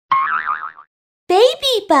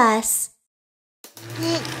BabyBus.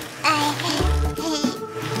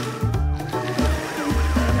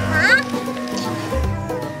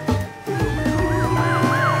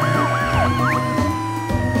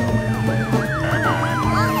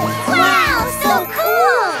 Wow, so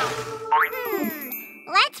cool!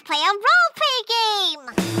 Let's play a role-play game!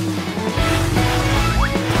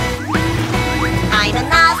 I'm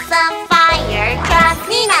an awesome fire truck,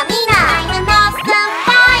 Nee-naw, Nee-naw. I'm an awesome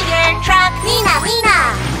fire truck, Nee-naw, Nee-naw.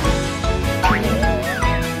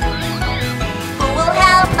 Who will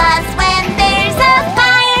help us when there's a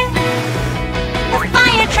fire? The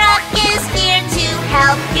fire truck is here to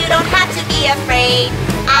help. You don't have to be afraid.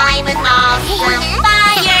 I'm an awesome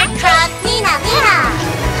fire truck, Nee-naw, Nee-naw.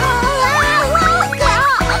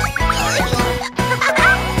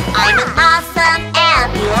 I'm an awesome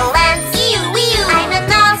ambulance, Eee-ooo, Wee-ooo. I'm an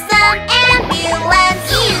awesome ambulance,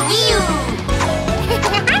 Eee-ooo, Wee-ooo.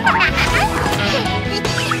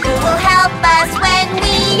 Who will help us when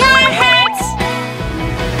we are hurt?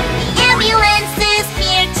 The ambulance is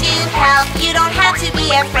here to help. You don't have to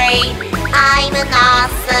be afraid. I'm an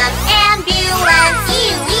awesome ambulance,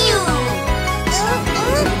 Eee-ooo, Wee-ooo.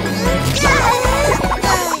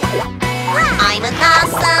 I'm an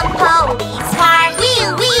awesome police car,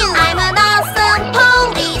 Wee-ooo, Wee-ooo. I'm an awesome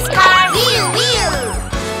police car, Wee-ooo, Wee-ooo.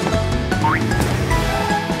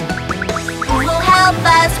 Who will help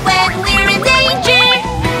us when we're in danger?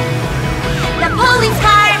 The police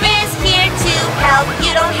car is here to help.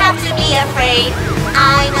 You don't have to be afraid.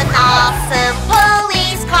 I'm an awesome police